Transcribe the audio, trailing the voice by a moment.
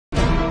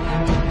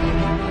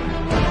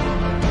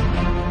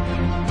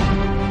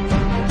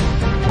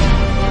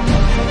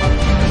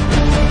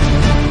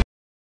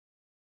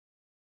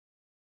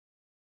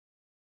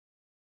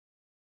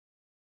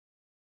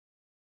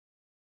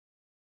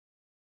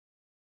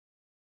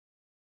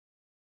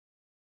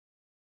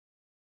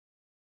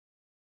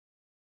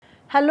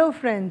Hello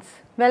friends,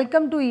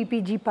 welcome to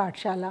EPG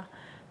Pathshala.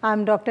 I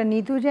am Dr.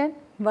 Neetu Jain,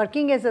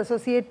 working as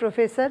Associate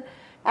Professor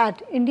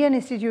at Indian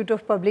Institute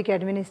of Public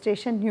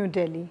Administration, New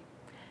Delhi.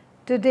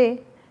 Today,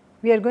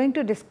 we are going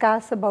to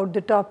discuss about the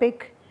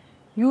topic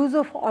use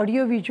of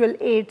audio-visual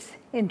aids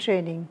in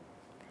training.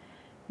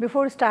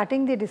 Before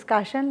starting the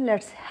discussion,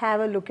 let's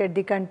have a look at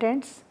the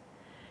contents.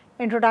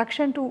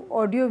 Introduction to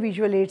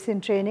audio-visual aids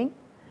in training,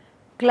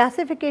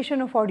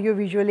 classification of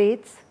audio-visual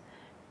aids,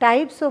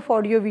 types of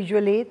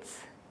audio-visual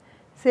aids,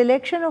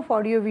 selection of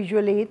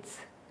audio-visual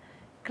aids,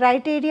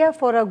 criteria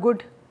for a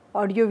good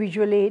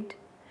audio-visual aid,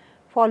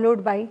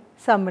 followed by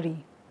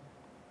summary.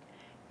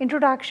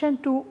 Introduction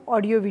to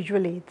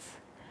audio-visual aids.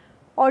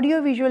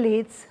 Audio-visual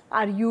aids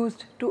are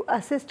used to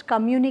assist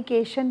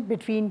communication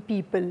between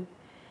people.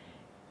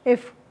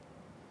 If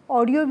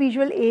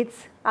audio-visual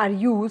aids are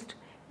used,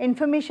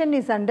 information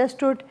is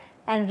understood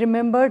and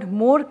remembered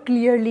more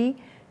clearly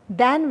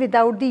than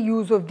without the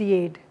use of the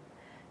aid.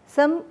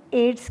 Some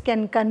aids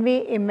can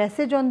convey a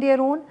message on their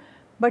own,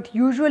 but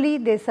usually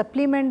they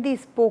supplement the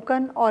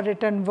spoken or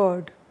written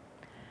word.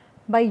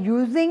 By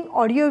using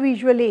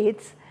audio-visual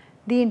aids,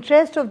 the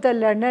interest of the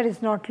learner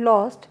is not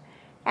lost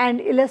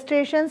and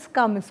illustrations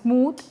come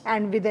smooth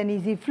and with an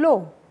easy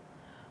flow.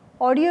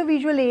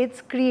 Audio-visual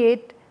aids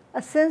create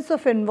a sense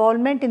of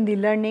involvement in the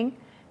learning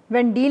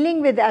when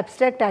dealing with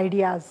abstract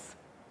ideas.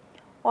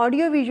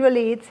 Audio-visual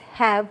aids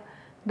have,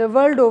 the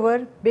world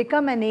over,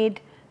 become an aid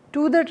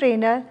to the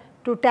trainer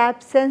to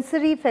tap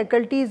sensory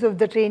faculties of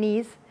the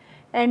trainees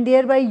and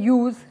thereby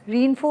use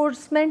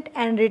reinforcement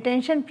and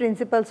retention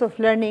principles of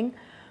learning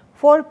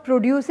for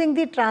producing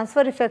the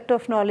transfer effect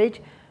of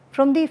knowledge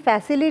from the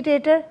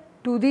facilitator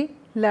to the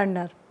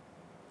learner.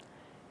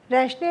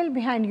 Rationale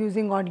behind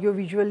using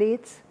audio-visual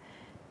aids.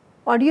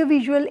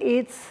 Audio-visual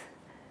aids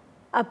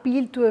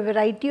appeal to a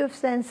variety of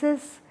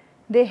senses.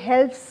 They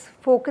help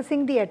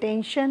focusing the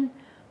attention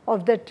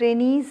of the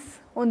trainees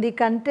on the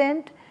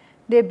content.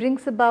 They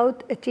brings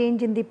about a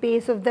change in the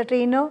pace of the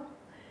trainer.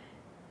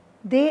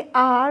 They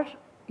are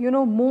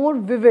more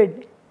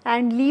vivid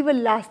and leave a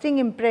lasting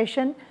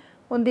impression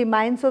on the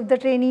minds of the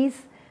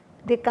trainees.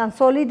 They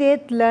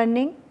consolidate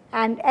learning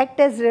and act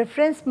as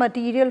reference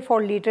material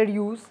for later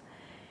use.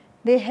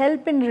 They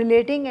help in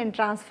relating and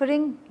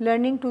transferring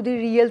learning to the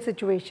real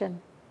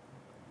situation.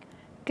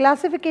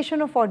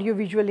 Classification of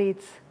audio-visual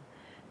aids.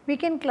 We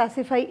can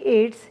classify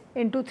aids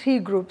into three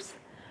groups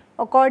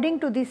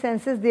according to the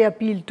senses they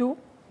appeal to.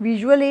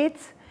 Visual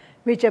aids,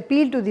 which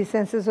appeal to the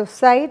senses of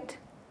sight,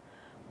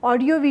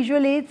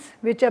 audio-visual aids,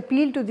 which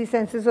appeal to the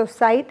senses of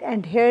sight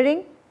and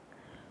hearing,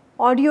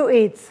 audio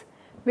aids,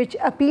 which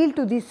appeal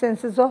to the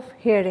senses of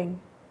hearing.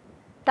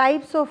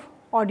 Types of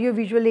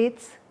audio-visual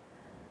aids.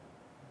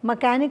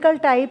 Mechanical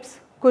types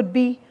could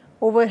be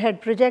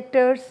overhead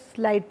projectors,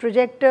 slide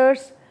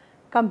projectors,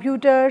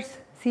 computers,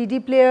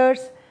 CD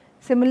players,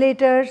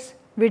 simulators,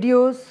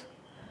 videos.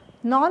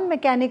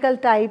 Non-mechanical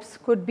types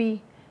could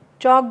be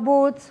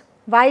chalkboards,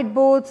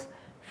 whiteboards,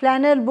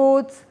 flannel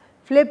boards,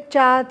 flip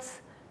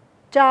charts,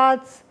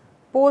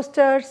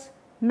 posters,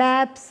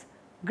 maps,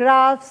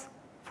 graphs,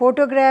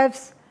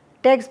 photographs,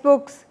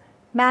 textbooks,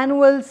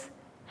 manuals,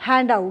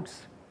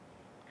 handouts.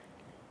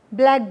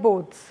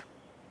 Blackboards.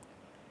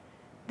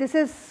 This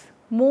is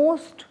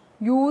most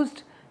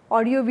used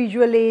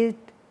audio-visual aid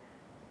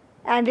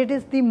and it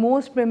is the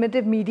most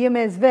primitive medium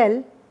as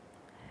well.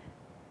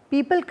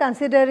 People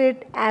consider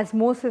it as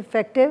most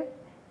effective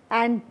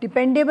and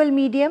dependable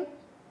medium.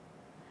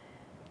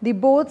 The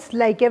boards,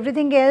 like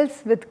everything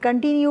else with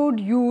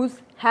continued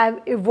use,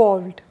 have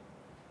evolved.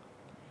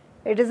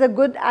 It is a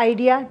good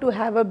idea to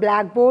have a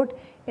blackboard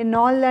in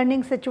all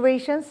learning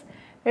situations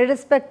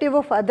irrespective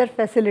of other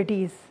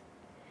facilities.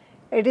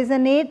 It is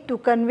an aid to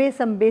convey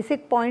some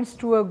basic points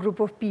to a group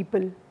of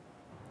people.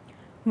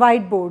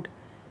 Whiteboard.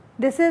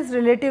 This is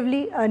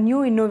relatively a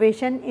new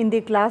innovation in the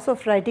class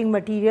of writing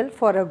material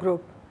for a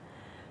group.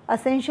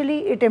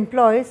 Essentially, it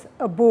employs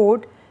a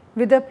board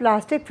with a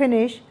plastic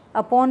finish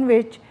upon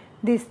which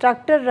the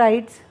instructor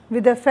writes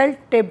with a felt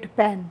tipped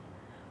pen.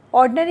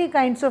 Ordinary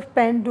kinds of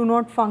pen do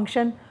not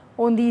function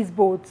on these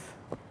boards.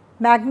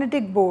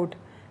 Magnetic board.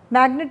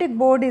 Magnetic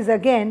board is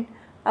again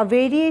a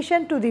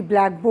variation to the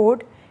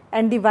blackboard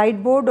and the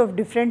whiteboard of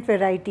different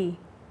variety.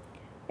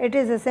 It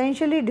is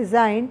essentially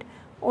designed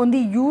on the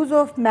use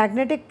of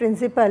magnetic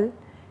principle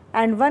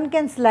and one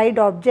can slide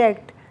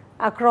object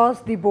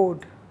across the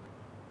board.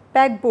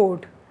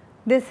 Pegboard.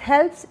 This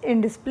helps in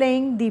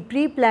displaying the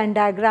pre-planned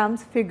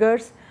diagrams,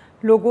 figures,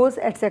 logos,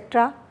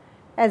 etc.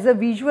 As a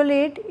visual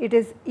aid, it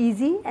is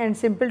easy and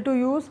simple to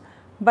use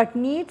but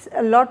needs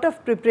a lot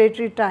of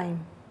preparatory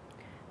time.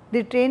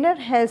 The trainer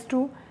has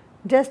to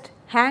just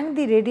hang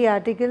the ready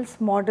articles,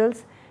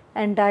 models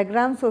and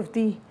diagrams of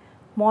the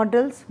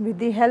models with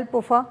the help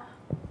of a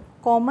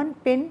common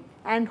pin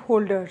and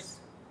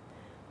holders.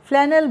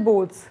 Flannel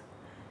boards.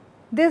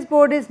 This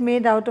board is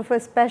made out of a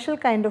special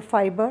kind of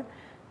fiber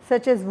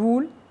such as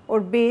wool or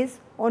baize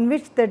on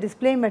which the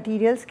display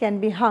materials can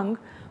be hung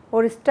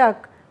or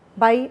stuck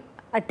by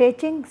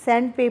attaching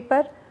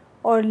sandpaper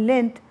or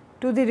lint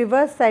to the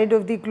reverse side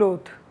of the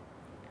cloth.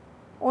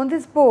 On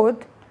this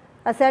board,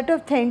 a set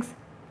of things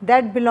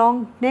that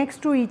belong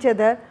next to each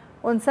other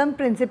on some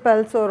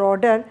principles or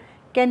order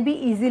can be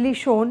easily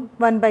shown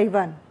one by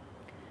one.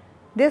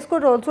 This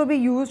could also be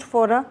used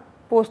for a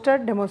poster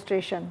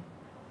demonstration.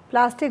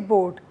 Plastic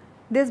board.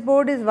 This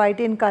board is white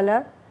in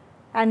color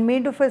and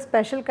made of a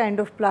special kind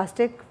of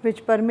plastic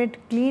which permit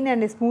clean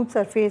and smooth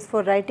surface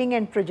for writing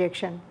and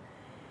projection.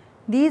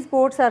 These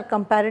boards are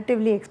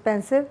comparatively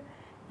expensive,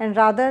 and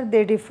rather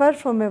they differ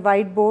from a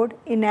whiteboard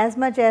in as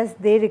much as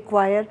they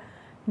require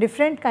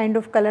different kind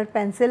of color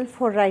pencil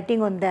for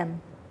writing on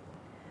them.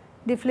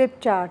 The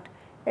flip chart.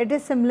 It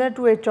is similar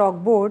to a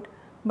chalkboard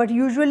but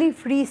usually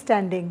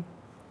freestanding.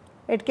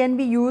 It can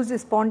be used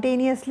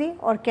spontaneously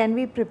or can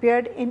be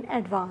prepared in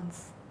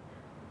advance.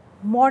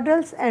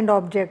 Models and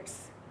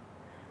objects.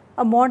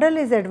 A model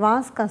is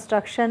advanced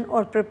construction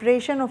or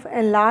preparation of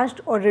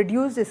enlarged or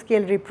reduced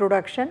scale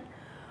reproduction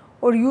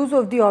or use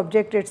of the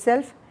object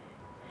itself.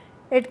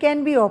 It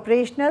can be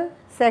operational,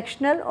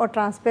 sectional or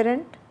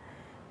transparent.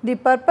 The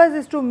purpose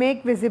is to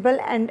make visible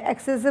and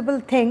accessible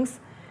things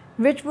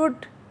which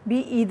would be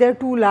either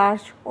too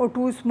large or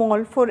too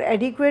small for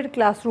adequate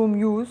classroom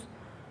use,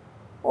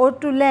 or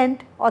to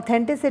lend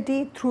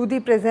authenticity through the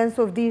presence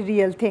of the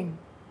real thing.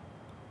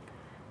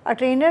 A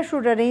trainer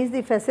should arrange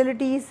the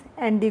facilities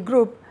and the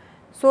group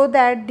so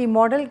that the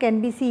model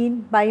can be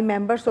seen by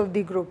members of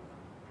the group.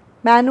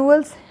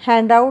 Manuals,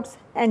 handouts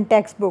and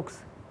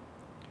textbooks.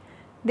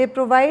 They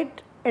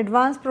provide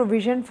advanced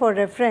provision for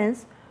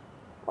reference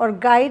or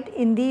guide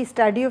in the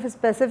study of a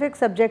specific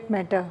subject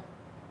matter.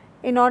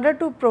 In order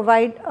to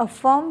provide a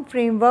firm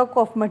framework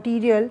of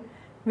material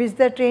which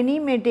the trainee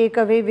may take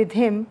away with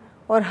him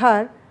or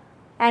her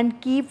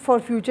and keep for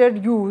future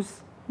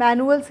use,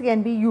 manuals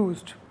can be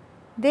used.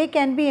 They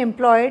can be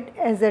employed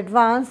as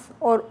advanced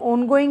or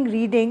ongoing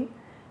reading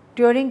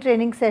during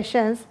training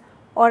sessions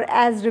or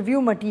as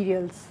review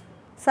materials.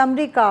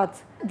 Summary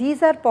cards.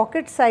 These are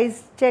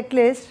pocket-sized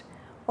checklists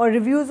or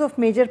reviews of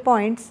major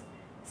points,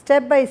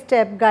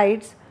 step-by-step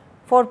guides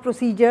for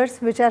procedures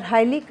which are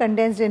highly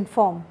condensed in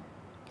form.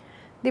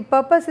 The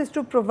purpose is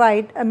to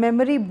provide a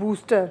memory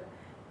booster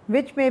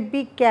which may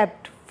be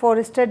kept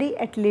for study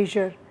at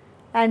leisure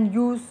and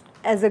used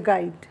as a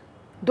guide.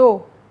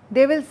 Though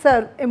they will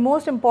serve a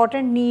most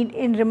important need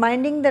in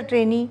reminding the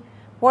trainee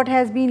what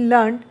has been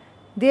learned,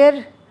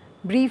 their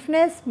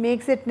briefness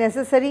makes it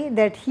necessary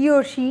that he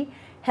or she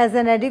has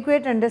an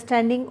adequate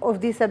understanding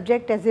of the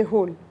subject as a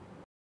whole.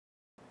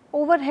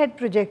 Overhead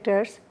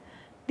projectors.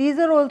 These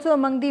are also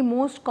among the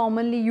most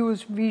commonly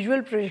used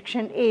visual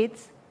projection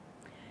aids.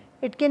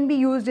 It can be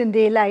used in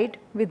daylight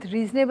with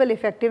reasonable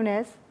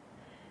effectiveness.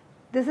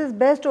 This is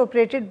best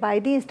operated by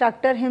the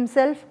instructor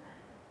himself,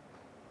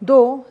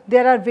 though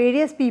there are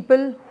various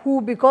people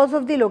who, because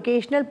of the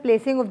locational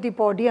placing of the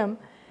podium,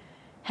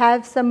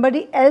 have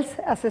somebody else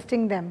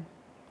assisting them.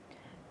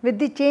 With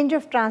the change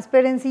of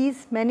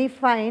transparencies, many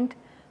find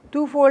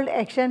twofold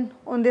action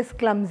on this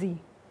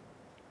clumsy.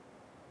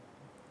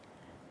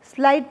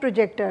 Slide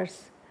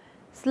projectors.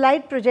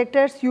 Slide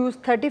projectors use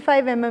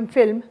 35 mm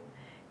film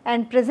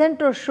and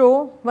present or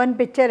show one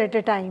picture at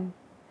a time.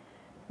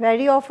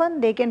 Very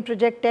often they can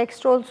project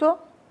text also.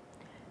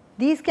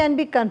 These can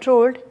be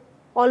controlled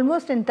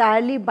almost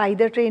entirely by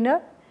the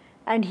trainer,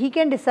 and he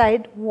can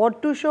decide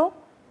what to show,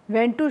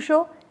 when to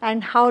show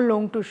and how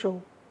long to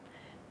show.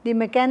 The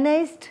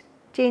mechanized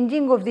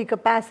changing of the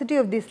capacity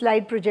of the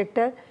slide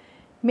projector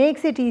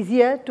makes it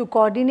easier to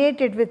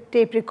coordinate it with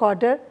tape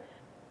recorder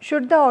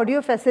should the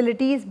audio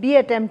facilities be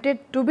attempted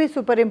to be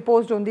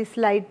superimposed on the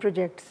slide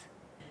projects.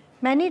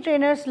 Many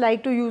trainers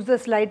like to use the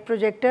slide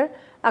projector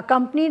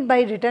accompanied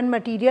by written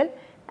material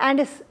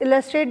and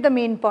illustrate the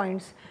main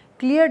points.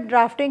 Clear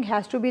drafting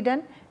has to be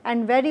done,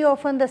 and very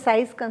often the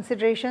size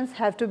considerations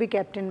have to be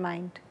kept in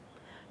mind.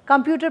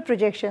 Computer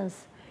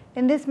projections.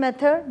 In this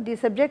method, the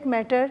subject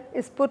matter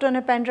is put on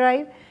a pen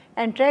drive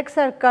and tracks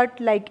are cut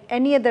like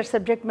any other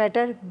subject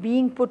matter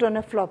being put on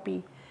a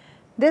floppy.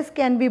 This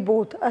can be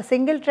both a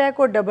single track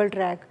or double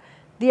track.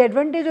 The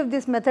advantage of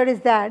this method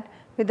is that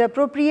with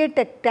appropriate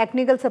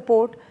technical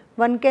support,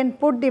 one can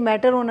put the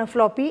matter on a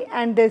floppy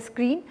and the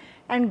screen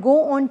and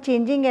go on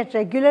changing at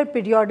regular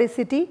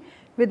periodicity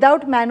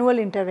without manual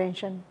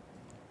intervention.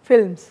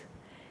 Films.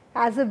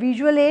 As a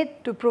visual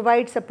aid to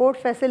provide support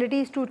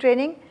facilities to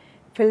training,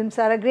 films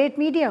are a great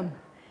medium.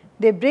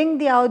 They bring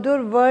the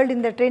outdoor world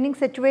in the training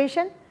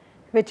situation,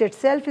 which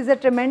itself is a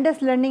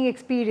tremendous learning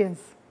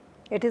experience.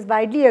 It is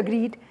widely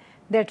agreed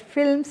that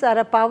films are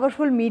a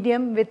powerful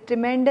medium with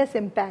tremendous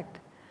impact.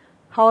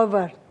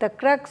 However, the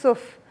crux of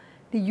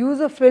the use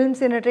of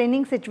films in a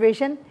training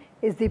situation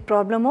is the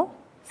problem of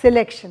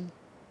selection.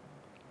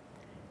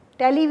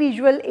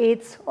 Televisual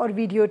aids or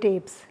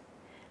videotapes.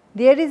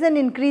 There is an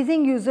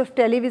increasing use of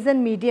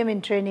television medium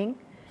in training.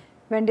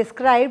 When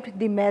described,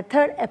 the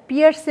method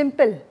appears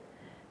simple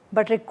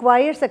but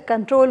requires a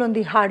control on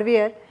the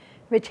hardware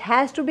which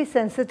has to be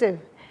sensitive,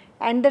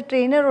 and the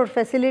trainer or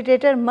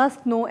facilitator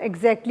must know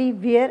exactly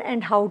where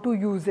and how to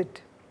use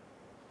it.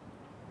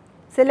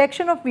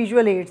 Selection of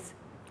visual aids.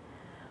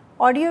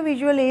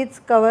 Audio-visual aids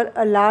cover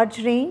a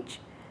large range,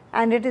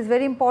 and it is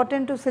very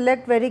important to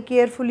select very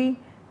carefully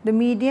the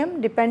medium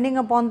depending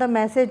upon the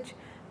message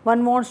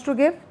one wants to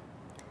give.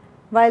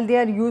 While they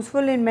are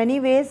useful in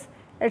many ways,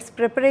 its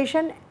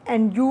preparation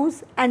and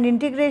use and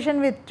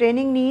integration with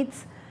training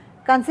needs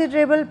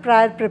considerable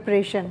prior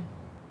preparation.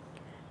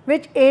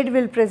 Which aid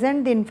will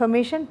present the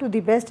information to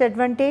the best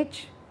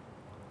advantage?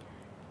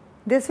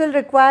 This will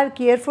require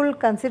careful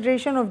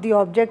consideration of the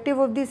objective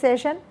of the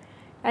session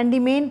and the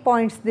main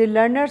points the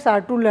learners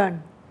are to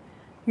learn.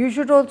 You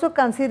should also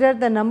consider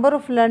the number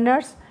of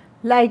learners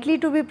likely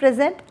to be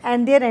present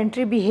and their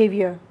entry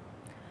behavior.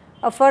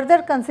 A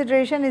further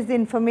consideration is the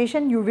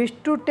information you wish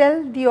to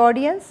tell the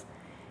audience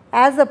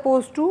as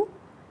opposed to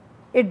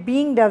it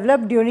being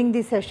developed during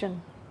the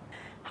session.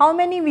 How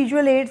many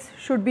visual aids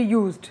should be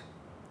used?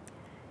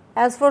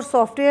 As for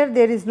software,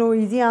 there is no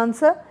easy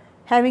answer.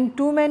 Having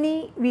too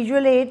many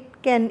visual aids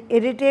can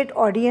irritate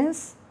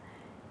audience,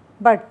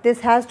 but this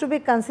has to be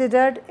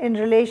considered in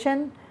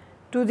relation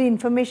to the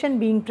information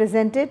being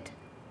presented.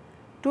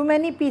 Too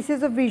many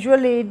pieces of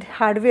visual aid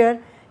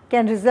hardware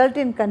can result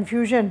in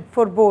confusion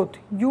for both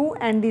you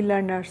and the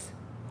learners.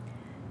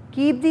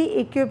 Keep the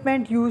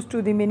equipment used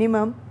to the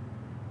minimum,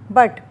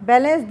 but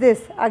balance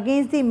this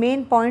against the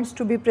main points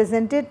to be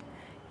presented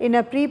in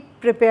a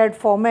pre-prepared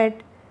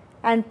format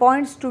and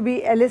points to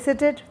be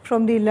elicited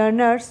from the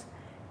learners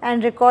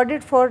and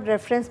recorded for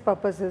reference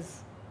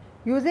purposes.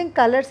 Using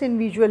colors in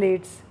visual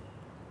aids.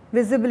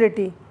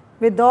 Visibility.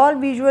 With all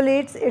visual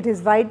aids, it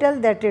is vital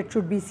that it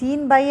should be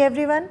seen by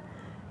everyone.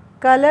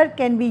 Color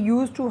can be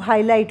used to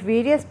highlight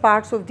various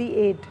parts of the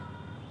aid.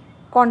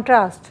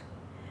 Contrast.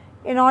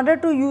 In order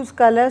to use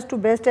colors to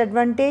best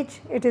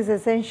advantage, it is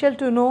essential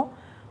to know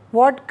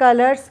what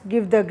colors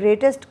give the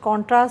greatest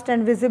contrast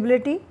and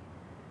visibility.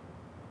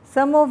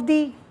 Some of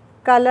the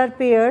color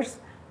pairs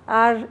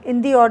are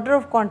in the order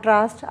of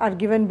contrast are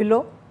given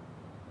below.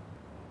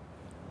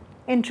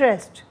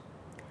 Interest.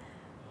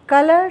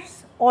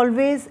 Colors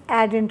always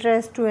add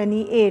interest to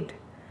any aid.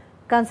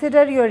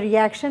 Consider your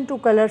reaction to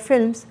color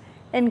films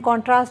in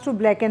contrast to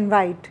black and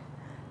white.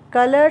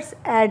 Colors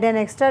add an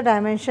extra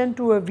dimension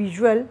to a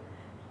visual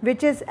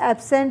which is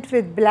absent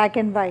with black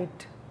and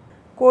white.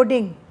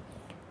 Coding.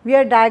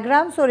 Where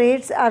diagrams or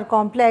aids are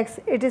complex,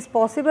 it is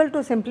possible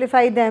to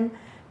simplify them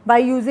by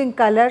using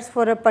colors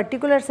for a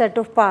particular set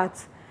of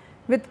paths.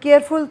 With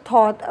careful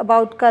thought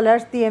about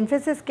colors, the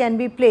emphasis can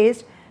be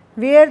placed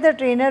where the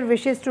trainer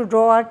wishes to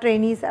draw a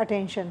trainee's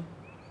attention.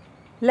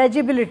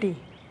 Legibility.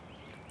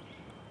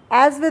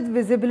 As with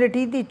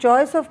visibility, the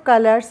choice of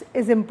colors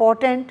is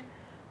important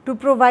to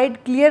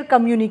provide clear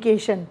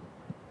communication.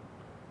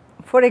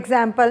 For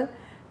example,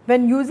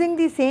 when using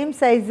the same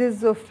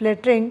sizes of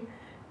lettering,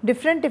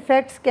 different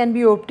effects can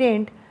be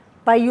obtained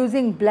by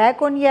using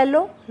black on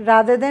yellow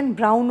rather than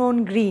brown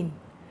on green.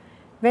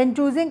 When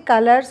choosing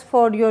colors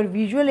for your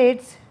visual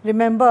aids,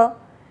 remember,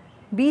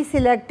 be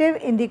selective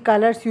in the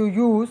colors you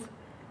use.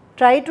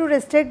 Try to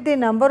restrict the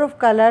number of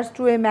colors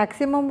to a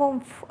maximum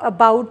of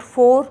about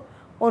 4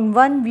 on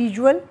one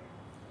visual.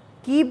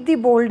 Keep the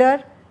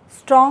bolder,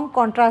 strong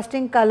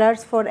contrasting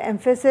colors for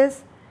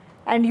emphasis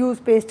and use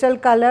pastel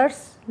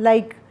colors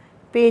like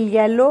pale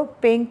yellow,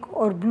 pink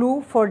or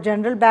blue for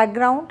general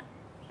background.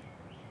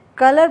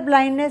 Color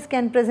blindness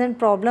can present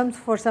problems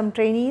for some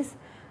trainees,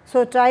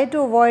 so try to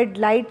avoid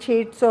light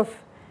shades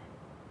of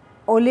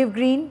olive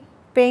green,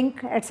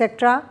 pink,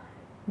 etc.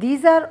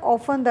 These are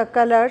often the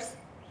colors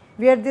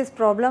where this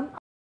problem.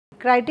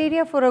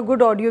 Criteria for a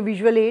good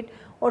audio-visual aid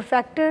or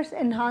factors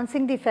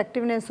enhancing the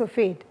effectiveness of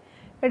aid.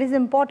 It is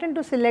important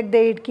to select the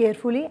aid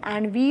carefully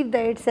and weave the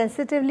aid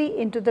sensitively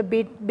into the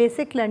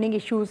basic learning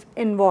issues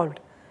involved.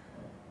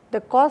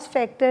 The cost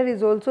factor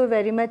is also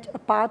very much a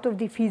part of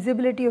the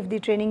feasibility of the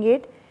training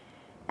aid,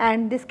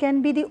 and this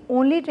can be the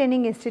only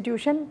training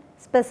institution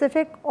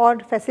specific or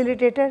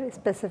facilitator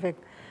specific.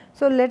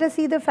 So, let us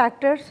see the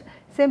factors.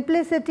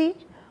 Simplicity.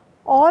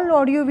 All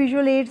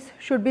audio-visual aids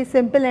should be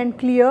simple and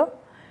clear.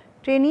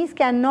 Trainees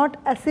cannot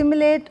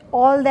assimilate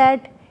all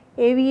that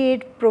AV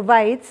aid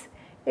provides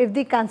if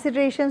the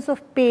considerations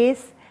of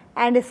pace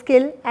and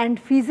skill and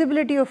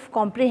feasibility of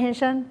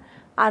comprehension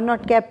are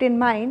not kept in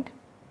mind.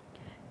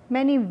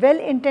 Many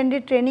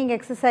well-intended training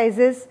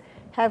exercises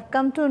have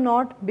come to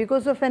naught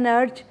because of an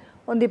urge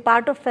on the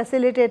part of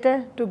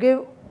facilitator to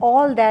give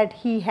all that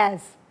he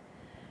has.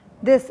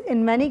 This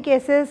in many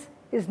cases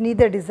is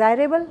neither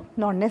desirable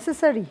nor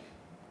necessary.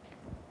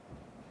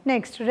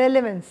 Next,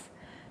 relevance.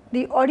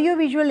 The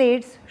audio-visual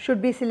aids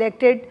should be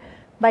selected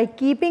by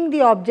keeping the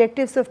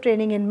objectives of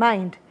training in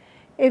mind.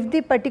 If the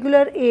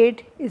particular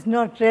aid is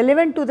not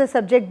relevant to the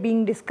subject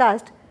being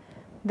discussed,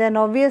 then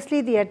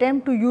obviously the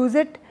attempt to use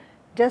it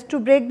just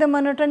to break the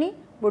monotony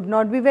would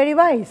not be very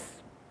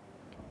wise.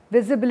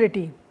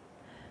 Visibility.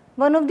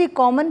 One of the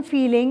common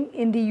feeling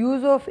in the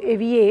use of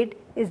AV aid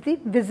is the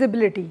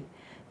visibility.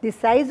 The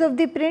size of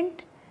the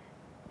print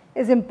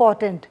is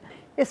important.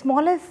 The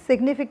smallest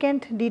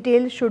significant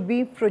detail should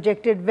be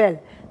projected well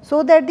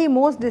so that the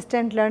most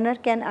distant learner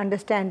can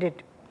understand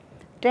it.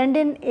 Trend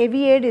in AV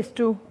aid is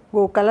to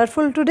go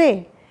colorful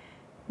today.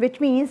 which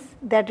means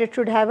that it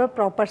should have a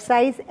proper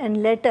size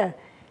and letter,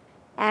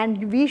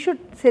 and we should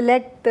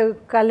select the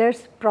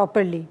colors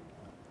properly.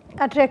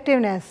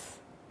 Attractiveness,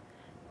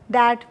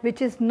 that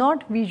which is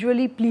not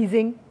visually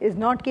pleasing is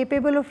not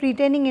capable of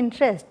retaining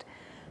interest.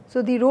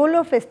 So, the role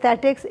of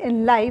aesthetics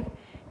in life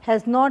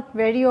has not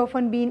very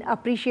often been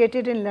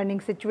appreciated in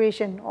learning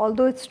situation,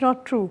 although it is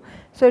not true.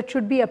 So, it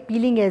should be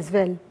appealing as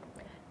well.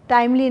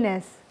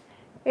 Timeliness,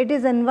 it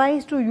is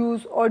unwise to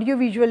use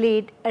audio-visual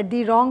aid at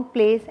the wrong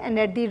place and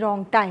at the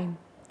wrong time.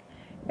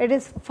 It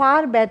is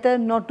far better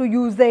not to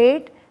use the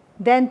aid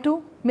than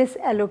to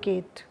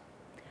misallocate.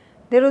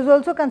 There is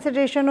also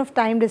consideration of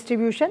time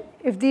distribution.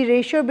 If the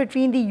ratio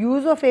between the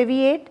use of AV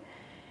aid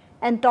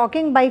and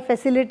talking by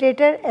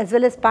facilitator as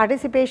well as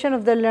participation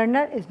of the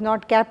learner is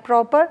not kept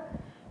proper,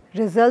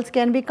 results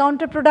can be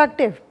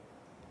counterproductive.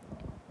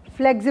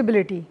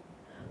 Flexibility,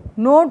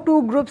 no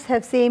two groups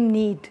have same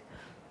need.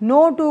 No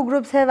two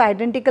groups have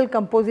identical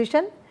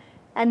composition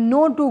and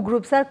no two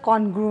groups are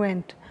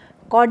congruent.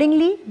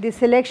 Accordingly, the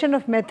selection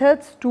of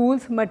methods,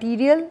 tools,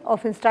 material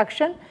of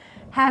instruction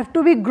have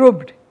to be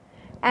grouped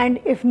and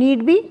if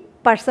need be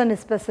person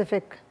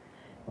specific.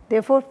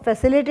 Therefore,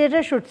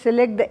 facilitator should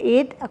select the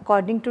aid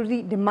according to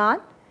the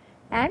demand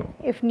and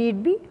if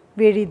need be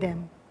vary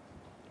them.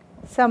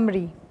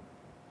 Summary,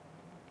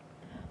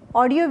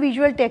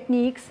 audio-visual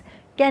techniques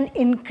can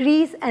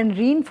increase and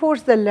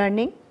reinforce the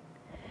learning.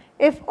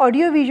 If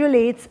audio-visual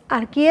aids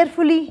are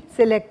carefully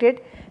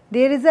selected,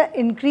 there is an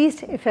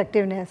increased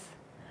effectiveness.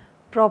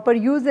 Proper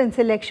use and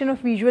selection of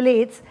visual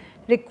aids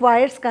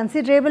requires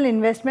considerable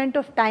investment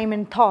of time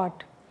and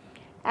thought,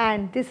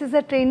 and this is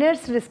a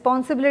trainer's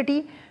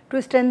responsibility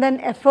to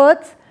strengthen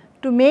efforts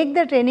to make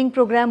the training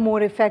program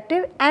more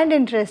effective and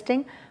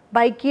interesting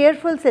by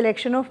careful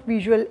selection of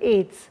visual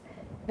aids,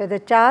 whether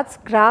charts,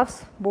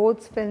 graphs,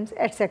 boards, films,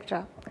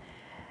 etc.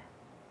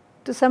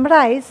 To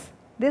summarize,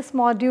 this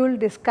module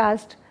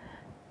discussed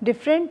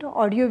different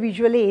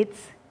audio-visual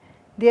aids,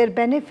 their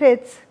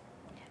benefits,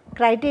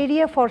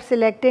 criteria for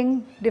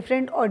selecting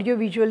different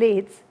audio-visual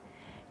aids,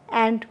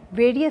 and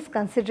various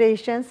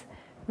considerations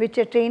which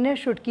a trainer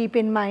should keep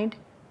in mind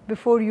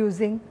before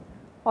using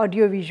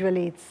audio-visual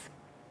aids.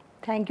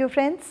 Thank you,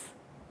 friends.